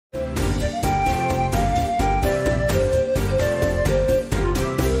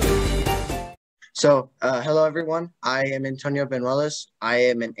Hello everyone. I am Antonio Banuelas. I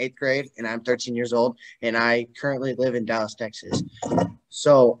am in eighth grade and I'm 13 years old and I currently live in Dallas, Texas.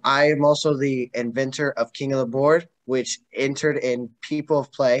 So, I am also the inventor of King of the Board, which entered in People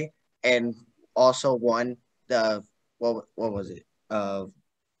of Play and also won the, what was it?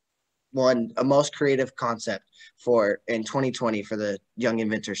 Won a most creative concept for in 2020 for the Young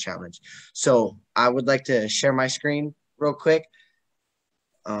Inventors Challenge. So, I would like to share my screen real quick.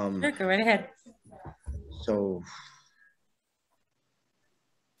 Sure, go right ahead. So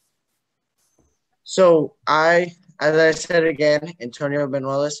So as I said again, Antonio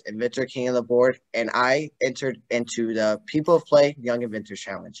Banuelas, inventor king of the board, and I entered into the People of Play Young Inventors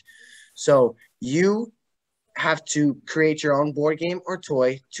Challenge. So you have to create your own board game or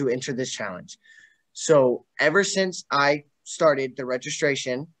toy to enter this challenge. So ever since I started the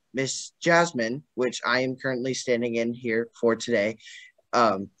registration, Miss Jasmine, which I am currently standing in here for today,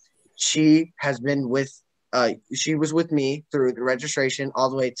 um, she has been with she was with me through the registration all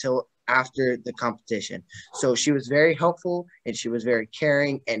the way till after the competition. So she was very helpful and she was very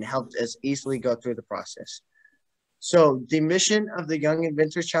caring and helped us easily go through the process. So the mission of the Young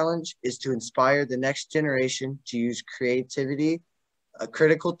Inventors Challenge is to inspire the next generation to use creativity,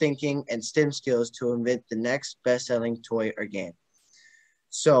 critical thinking, and STEM skills to invent the next best-selling toy or game.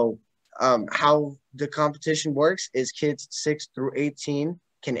 So how the competition works is kids 6 through 18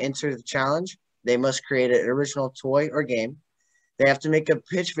 can enter the challenge. They must create an original toy or game. They have to make a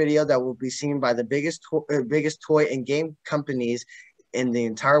pitch video that will be seen by the biggest toy and game companies in the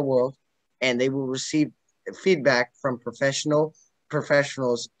entire world, and they will receive feedback from professionals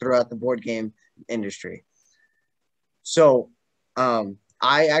throughout the board game industry. So,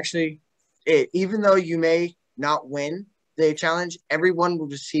 I actually, even though you may not win the challenge, everyone will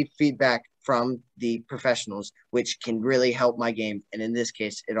receive feedback from the professionals, which can really help my game. And in this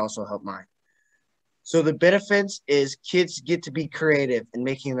case, it also helped mine. So the benefits is kids get to be creative in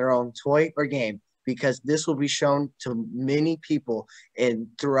making their own toy or game because this will be shown to many people in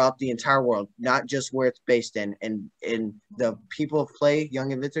throughout the entire world, not just where it's based in. And in the People of Play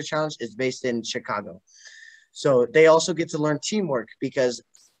Young Inventor Challenge is based in Chicago. So they also get to learn teamwork because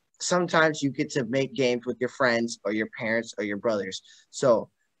sometimes you get to make games with your friends or your parents or your brothers.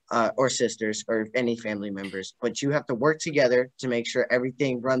 So or sisters or any family members, but you have to work together to make sure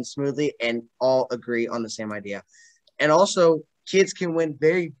everything runs smoothly and all agree on the same idea. And also, kids can win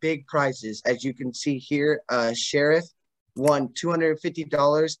very big prizes, as you can see here. Sheriff won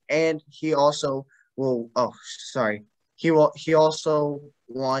 $250, and he also will. Oh, sorry, he also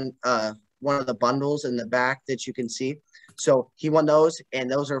won one of the bundles in the back that you can see. So he won those, and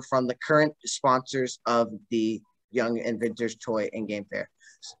those are from the current sponsors of the Young Inventors Toy and Game Fair.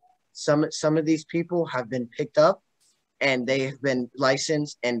 Some of these people have been picked up and they have been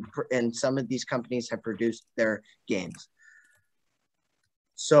licensed and some of these companies have produced their games.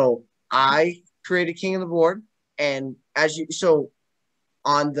 So I created King of the Board, and in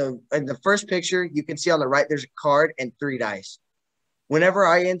the first picture you can see on the right there's a card and 3 dice. Whenever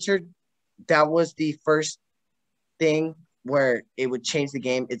I entered, that was the first thing where it would change the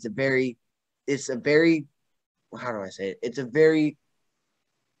game. It's a very how do I say it? It's a very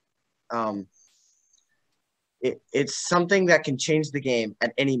it's something that can change the game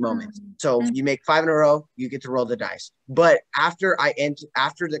at any moment. So if you make 5 in a row, you get to roll the dice. But after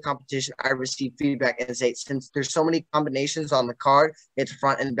the competition, I received feedback and say, since there's so many combinations on the card, it's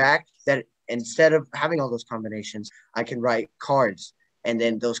front and back, that instead of having all those combinations, I can write cards. And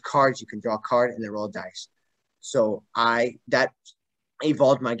then those cards, you can draw a card and then roll dice. So that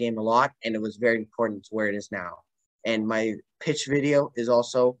evolved my game a lot, and it was very important to where it is now. And my pitch video is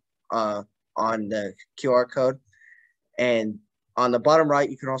also on the QR code. And on the bottom right,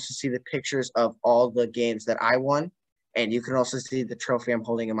 you can also see the pictures of all the games that I won. And you can also see the trophy I'm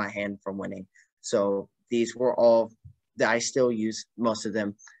holding in my hand from winning. So these were all that I still use most of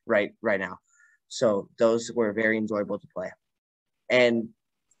them right now. So those were very enjoyable to play. And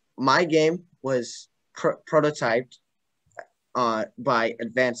my game was prototyped by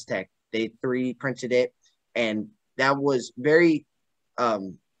Advanced Tech. They 3D printed it, and that was very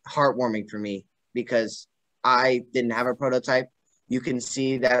heartwarming for me because I didn't have a prototype. You can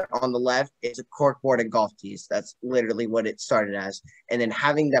see that on the left, it's a corkboard and golf tees. That's literally what it started as. And then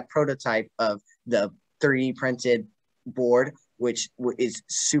having that prototype of the 3D printed board, which is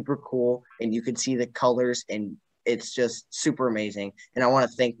super cool, and you can see the colors, and it's just super amazing. And I want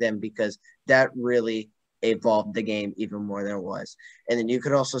to thank them because that really evolved the game even more than it was. And then you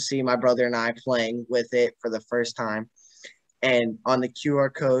could also see my brother and I playing with it for the first time. And on the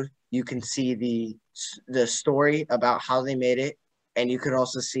QR code, you can see the story about how they made it, and you can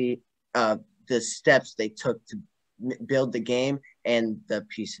also see the steps they took to build the game and the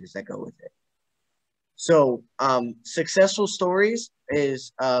pieces that go with it. So successful stories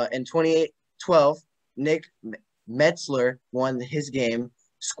is in 2012, Nick Metzler won his game,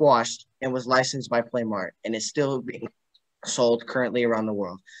 squashed, and was licensed by Playmart, and is still being sold currently around the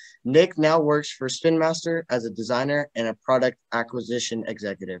world. Nick now works for Spin Master as a designer and a product acquisition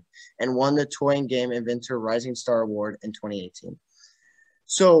executive, and won the Toy and Game Inventor Rising Star Award in 2018.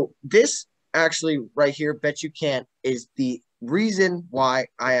 So this actually right here, Bet You Can't, is the reason why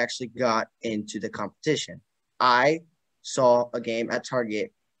I actually got into the competition. I saw a game at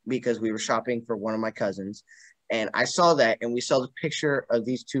Target because we were shopping for one of my cousins, and I saw that, and we saw the picture of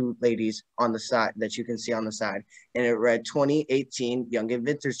these two ladies on the side that you can see on the side, and it read 2018 Young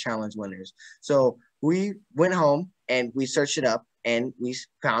Inventors Challenge winners. So we went home and we searched it up, and we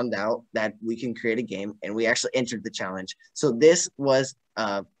found out that we can create a game, and we actually entered the challenge. So this was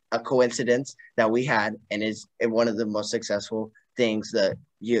a coincidence that we had, and is one of the most successful things that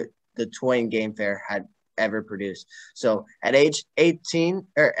the Toy and Game Fair had ever produced. So at age 18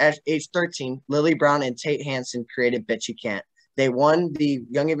 or at age 13, Lily Brown and Tate Hansen created Bet You Can't. They won the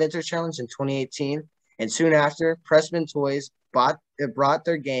Young Inventors Challenge in 2018, and soon after, Pressman Toys brought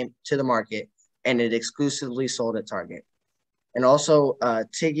their game to the market, and it exclusively sold at Target. And also,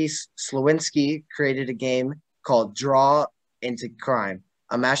 Tiggy Slowinski created a game called Draw into Crime,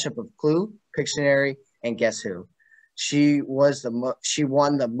 a mashup of Clue, Pictionary, and Guess Who. She won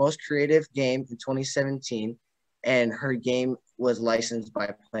the most creative game in 2017, and her game was licensed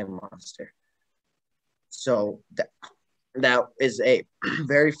by Playmonster. So that is a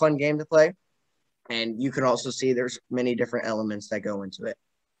very fun game to play, and you can also see there's many different elements that go into it.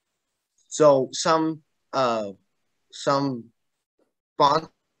 So some sponsors,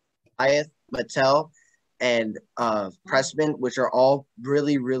 Mattel, and Pressman, which are all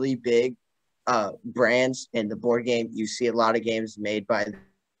really, really big brands in the board game. You see a lot of games made by them.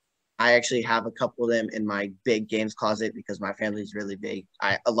 I actually have a couple of them in my big games closet because my family is really big.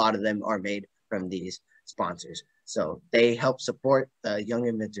 A lot of them are made from these sponsors. So they help support the Young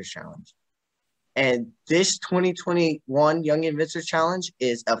Inventors Challenge. And this 2021 Young Inventors Challenge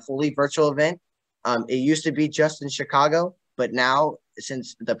is a fully virtual event. It used to be just in Chicago, but now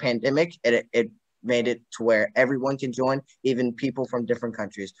since the pandemic, it made it to where everyone can join, even people from different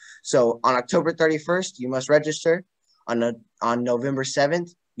countries. So on October 31st, you must register. On November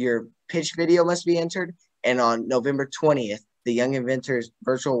 7th, your pitch video must be entered. And on November 20th, the Young Inventors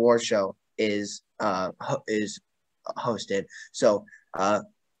Virtual Award Show is hosted. So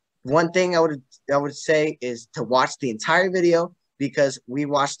one thing I would say is to watch the entire video, because we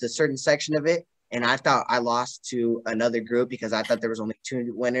watched a certain section of it, and I thought I lost to another group because I thought there was only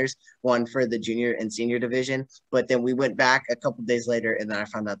two winners, one for the junior and senior division. But then we went back a couple days later, and then I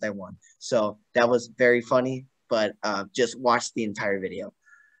found out they won. So that was very funny, but just watch the entire video.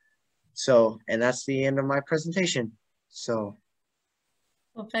 So, and that's the end of my presentation. So.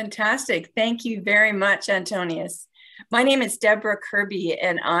 Well, fantastic. Thank you very much, Antonius. My name is Deborah Kirby,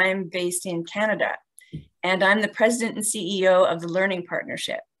 and I'm based in Canada. And I'm the president and CEO of the Learning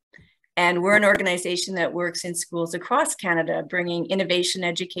Partnership. And we're an organization that works in schools across Canada, bringing innovation,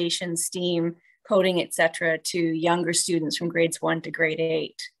 education, STEAM, coding, etc., to younger students from grades 1 to grade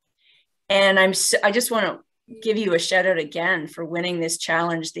 8. And I just want to give you a shout out again for winning this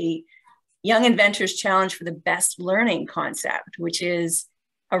challenge, the Young Inventors Challenge for the Best Learning Concept, which is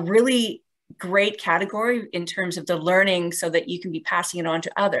a really great category in terms of the learning so that you can be passing it on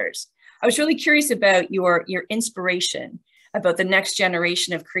to others. I was really curious about your inspiration, about the next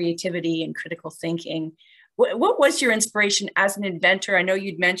generation of creativity and critical thinking. What was your inspiration as an inventor? I know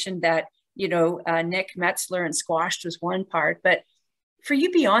you'd mentioned that, Nick Metzler and Squashed was one part, but for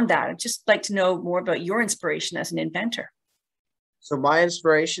you beyond that, I'd just like to know more about your inspiration as an inventor. So my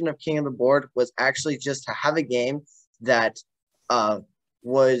inspiration of King of the Board was actually just to have a game that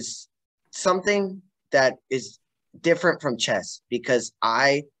was something that is different from chess, because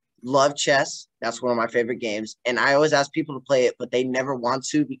I love chess. That's one of my favorite games. And I always ask people to play it, but they never want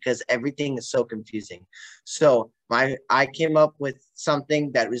to because everything is so confusing. So I came up with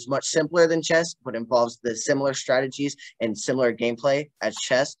something that is much simpler than chess, but involves the similar strategies and similar gameplay as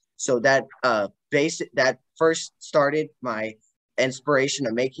chess. So that that first started my inspiration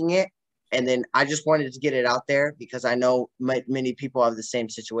of making it. And then I just wanted to get it out there because I know many people have the same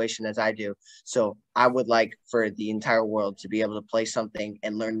situation as I do. So I would like for the entire world to be able to play something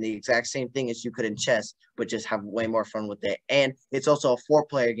and learn the exact same thing as you could in chess, but just have way more fun with it. And it's also a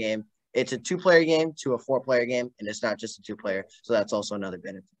 4-player game. It's a 2-player game to a 4-player game, and it's not just a 2-player. So that's also another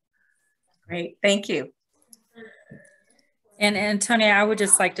benefit. Great. Thank you. And Antonia, I would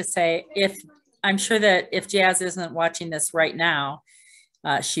just like to say, if I'm sure that if Jazz isn't watching this right now,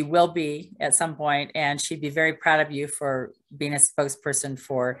 she will be at some point, and she'd be very proud of you for being a spokesperson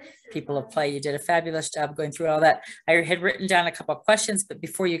for People of Play. You did a fabulous job going through all that. I had written down a couple of questions, but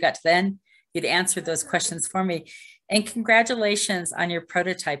before you got to the end, you'd answered those questions for me. And congratulations on your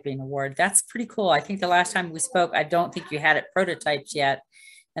prototyping award. That's pretty cool. I think the last time we spoke, I don't think you had it prototyped yet.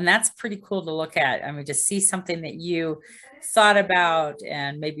 And that's pretty cool to look at. I mean, to see something that you thought about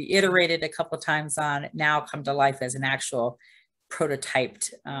and maybe iterated a couple of times on now come to life as an actual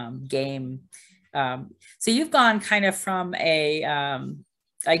prototyped game. So you've gone kind of from a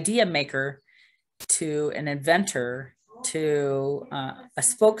idea maker to an inventor to a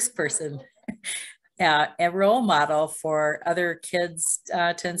spokesperson, a role model for other kids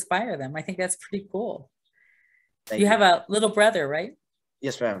to inspire them. I think that's pretty cool. You have a little brother, right?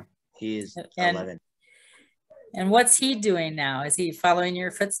 Yes, ma'am. He is 11. And what's he doing now? Is he following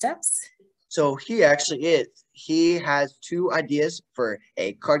your footsteps? So he actually is. He has 2 ideas for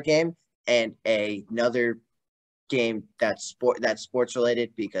a card game and another game that's sports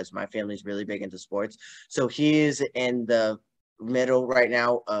related, because my family's really big into sports. So he is in the middle right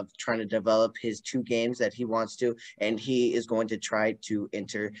now of trying to develop his 2 games that he wants to, and he is going to try to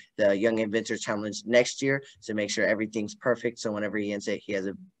enter the Young Inventor Challenge next year to make sure everything's perfect, so whenever he ends it, he has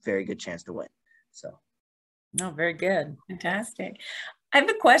a very good chance to win. So very good. Fantastic. I have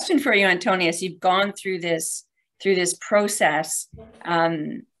a question for you, Antonius. You've gone through this process.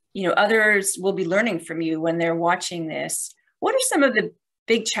 Others will be learning from you when they're watching this. What are some of the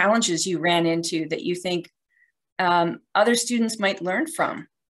big challenges you ran into that you think other students might learn from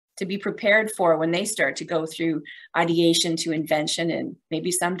to be prepared for when they start to go through ideation to invention and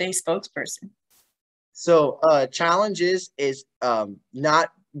maybe someday spokesperson? So challenges is not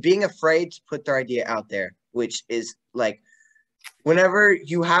being afraid to put their idea out there, which is like, whenever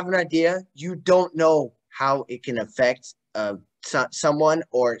you have an idea, you don't know how it can affect someone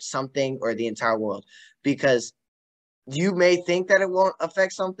or something or the entire world, because you may think that it won't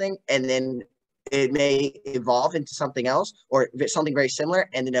affect something, and then it may evolve into something else or something very similar,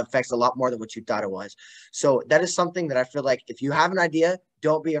 and then it affects a lot more than what you thought it was. So that is something that I feel like if you have an idea,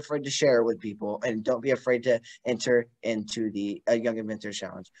 don't be afraid to share it with people, and don't be afraid to enter into the Young Inventor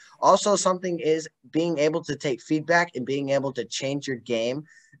Challenge. Also, something is being able to take feedback and being able to change your game,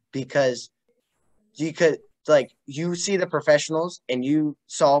 because you could, like, you see the professionals and you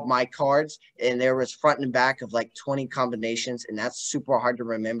saw my cards and there was front and back of like 20 combinations, and that's super hard to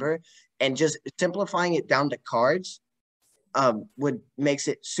remember. And just simplifying it down to cards makes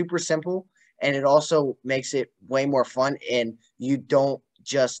it super simple, and it also makes it way more fun, and you don't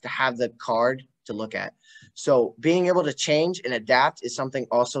just have the card to look at. So being able to change and adapt is something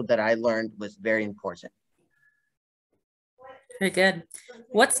also that I learned was very important. Very good.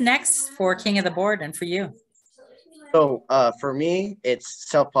 What's next for King of the Board and for you? So for me, it's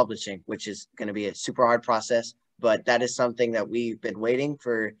self-publishing, which is going to be a super hard process, but that is something that we've been waiting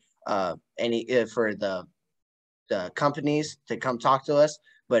for for the companies to come talk to us,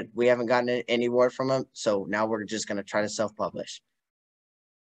 but we haven't gotten any word from them. So now we're just going to try to self-publish.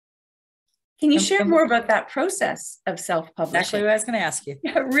 Can you share more about that process of self-publishing? Actually, what I was going to ask you.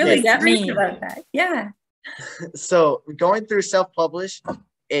 Yeah, really curious about that. Yeah. So going through self-publish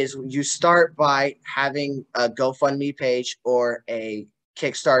is you start by having a GoFundMe page or a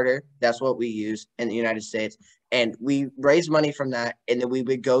Kickstarter. That's what we use in the United States. And we raise money from that. And then we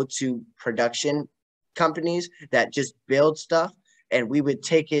would go to production companies that just build stuff. And we would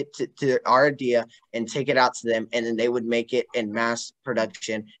take it to our idea and take it out to them. And then they would make it in mass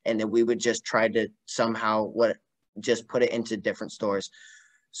production. And then we would just try to somehow just put it into different stores.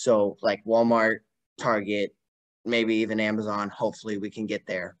 So like Walmart, Target, maybe even Amazon. Hopefully we can get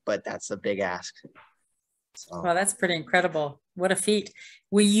there, but that's a big ask. So. Well, that's pretty incredible. What a feat.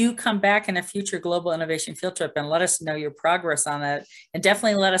 Will you come back in a future Global Innovation Field Trip and let us know your progress on it? And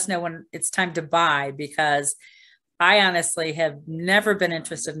definitely let us know when it's time to buy, because I honestly have never been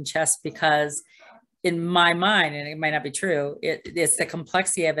interested in chess, because in my mind, and it might not be true, it's the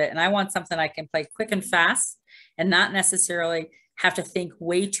complexity of it. And I want something I can play quick and fast and not necessarily have to think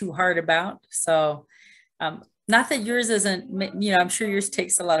way too hard about. So not that yours isn't, I'm sure yours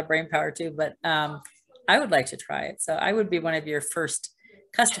takes a lot of brain power too, but I would like to try it. So I would be one of your first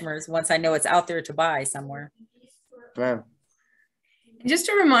customers once I know it's out there to buy somewhere. Wow. Just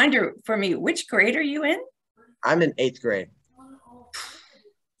a reminder for me, which grade are you in? I'm in 8th grade.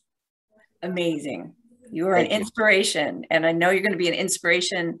 Amazing. You are an inspiration. And I know you're going to be an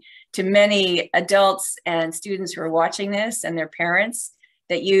inspiration to many adults and students who are watching this and their parents,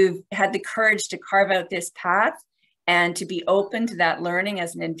 that you've had the courage to carve out this path and to be open to that learning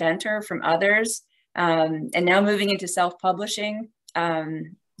as an inventor from others, and now moving into self-publishing.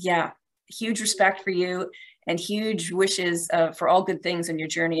 Yeah, huge respect for you and huge wishes for all good things in your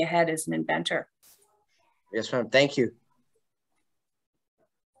journey ahead as an inventor. Yes, ma'am. Thank you.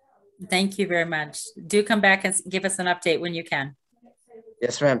 Thank you very much. Do come back and give us an update when you can.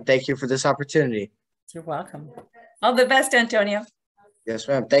 Yes, ma'am. Thank you for this opportunity. You're welcome. All the best, Antonio. Yes,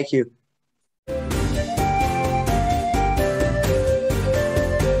 ma'am. Thank you.